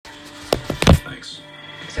Phoenix.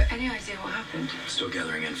 So any idea what happened? Still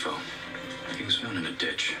gathering info. He was found in a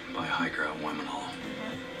ditch by a hiker out in Wyman Hollow.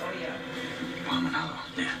 Wyman Hollow?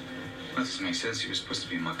 Yeah. That doesn't make sense. He was supposed to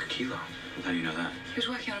be in Makakilo. How do you know that? He was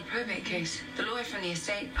working on a probate case. The lawyer from the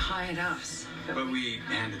estate hired us. But we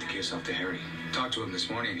handed the case off to Harry. Talked to him this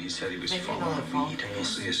morning, and he said he was Maybe following not a a fault. lead. Well,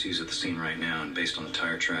 CSU's at the scene right now, and based on the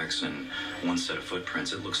tire tracks and one set of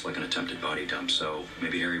footprints, it looks like an attempted body dump. So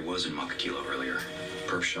maybe Harry was in Makakilo earlier.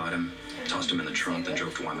 Perp shot him, tossed him in the trunk, then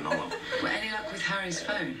drove to Wyman Hollow. Well, any luck with Harry's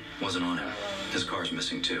phone? Wasn't on him. His car's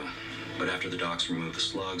missing too. But after the docs remove the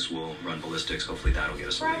slugs, we'll run ballistics. Hopefully that'll get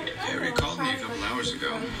us a lead. Harry called me a couple hours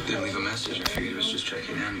ago. Didn't leave a message. I figured he was just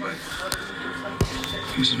checking in, but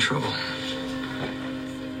he was in trouble.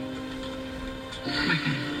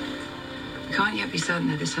 We can't yet be certain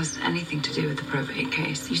that this has anything to do with the probate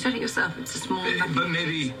case. You said it yourself, it's a small... But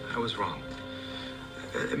maybe I was wrong.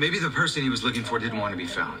 Maybe the person he was looking for didn't want to be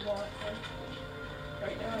found.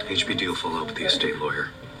 HPD will follow up with the estate lawyer.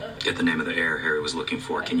 Get the name of the heir Harry was looking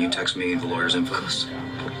for. Can you text me the lawyer's info?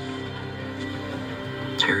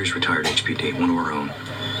 Harry's retired HPD, one of our own.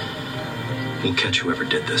 We'll catch whoever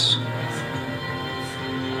did this.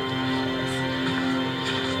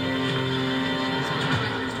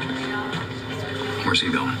 Where's he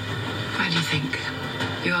going? Why do you think?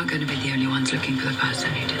 You aren't going to be the only ones looking for the person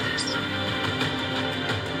who did this.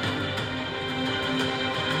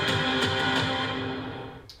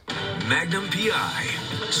 Magnum PI,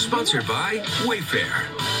 sponsored by Wayfair.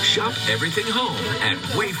 Shop everything home at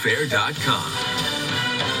wayfair.com.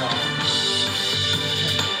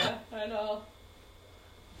 I know.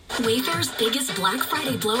 Wayfair's biggest Black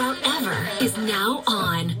Friday blowout ever is now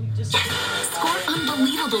on. Score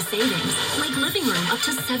unbelievable savings, like living room up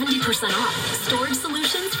to 70% off, storage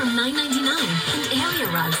solutions from $9.99, and area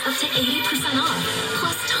rugs up to 80% off,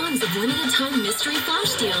 plus tons of limited time mystery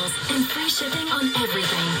flash deals and free shipping on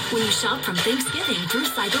everything when you shop from Thanksgiving through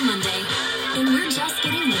Cyber Monday. And we're just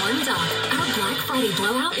getting warmed up. Our Black Friday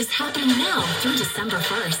blowout is happening now through December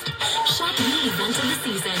 1st. Shop the event of the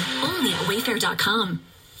season only at Wayfair.com.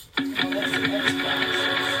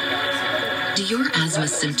 Do your asthma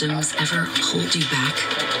symptoms ever hold you back?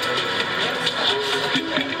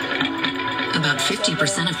 About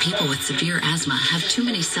 50% of people with severe asthma have too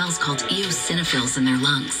many cells called eosinophils in their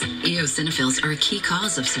lungs. Eosinophils are a key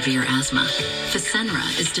cause of severe asthma.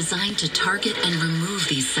 Fasenra is designed to target and remove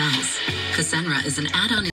these cells. Fasenra is an add-on